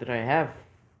self? Did I have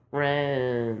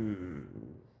friends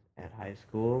at high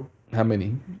school? How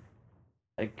many?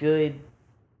 A good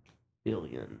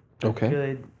billion.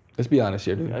 Okay. Let's be honest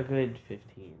here, dude. A good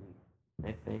 15,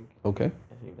 I think. Okay.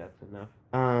 I think that's enough.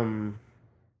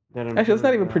 Actually, let's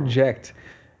not even project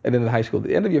at the end of high school.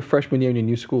 The end of your freshman year in your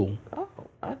new school. Oh,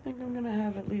 I think I'm going to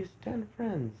have at least 10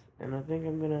 friends. And I think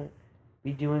I'm going to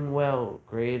be doing well,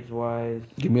 grades-wise.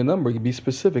 Give me a number. Be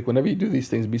specific. Whenever you do these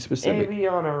things, be specific. Maybe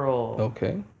on a roll.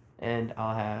 Okay. And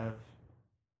I'll have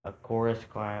a chorus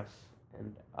class,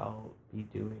 and I'll be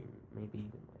doing maybe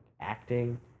even like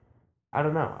acting. I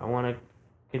don't know. I want to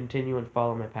continue and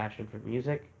follow my passion for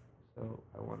music, so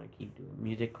I want to keep doing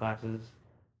music classes,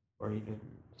 or even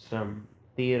some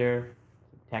theater,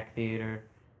 some tech theater,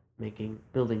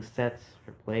 building sets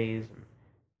for plays and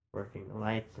working the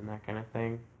lights and that kind of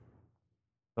thing.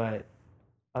 But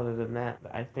other than that,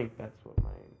 I think that's what my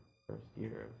first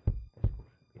year of high school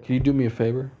should be. Can you do me a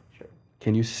favor? Sure.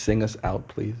 Can you sing us out,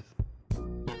 please?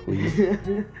 Please.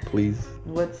 Please.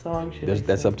 What song should I sing?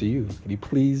 That's up to you. Can you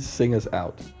please sing us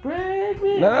out? Break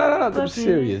me. No. I'm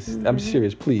serious. I'm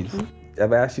serious. Please.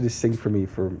 I've asked you to sing for me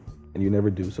and you never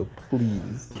do. So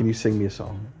please, can you sing me a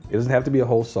song? It doesn't have to be a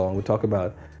whole song. We'll talk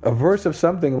about a verse of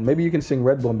something. Maybe you can sing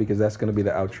Redbone because that's going to be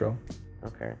the outro.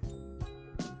 Okay.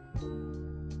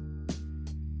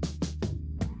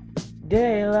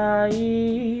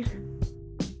 Daylight,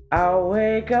 I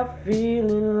wake up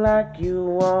feeling like you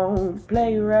won't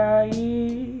play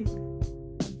right.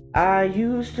 I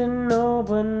used to know,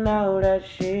 but now that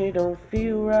shit don't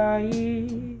feel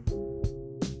right.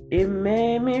 It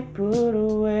made me put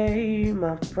away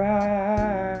my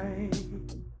pride.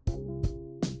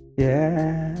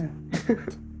 Yeah.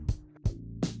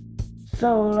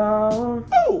 So long.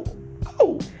 Oh.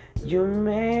 You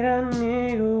made a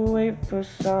nigga wait for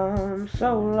some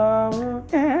so long.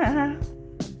 Yeah.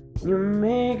 You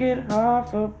make it hard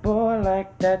for a boy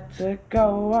like that to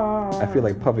go on. I feel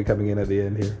like Puffy coming in at the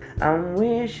end here. I'm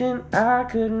wishing I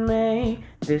could make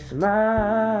this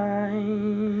mine.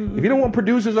 If you don't want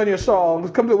producers on your songs,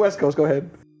 come to the West Coast. Go ahead.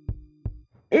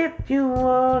 If you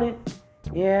want it,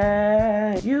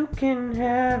 yeah, you can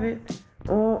have it.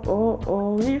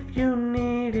 Oh, if you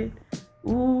need it,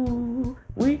 ooh,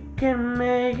 we can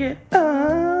make it.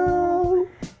 Oh,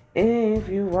 if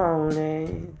you want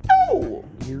it, Oh.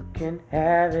 you can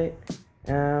have it.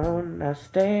 Now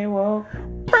stay woke.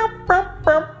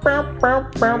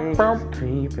 Niggas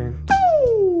creeping.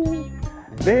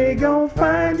 They gon'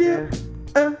 find you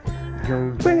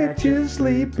when you're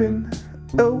sleeping.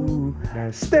 Oh,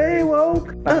 stay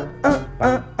woke.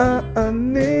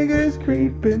 Niggas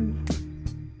creeping.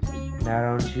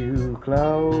 Now don't you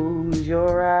close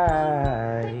your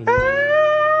eyes.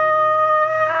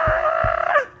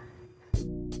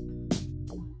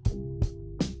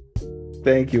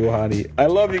 Thank you, Ohene. I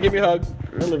love you. Give me a hug.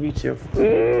 I love you too.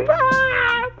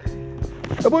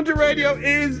 Ubuntu Radio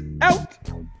is out.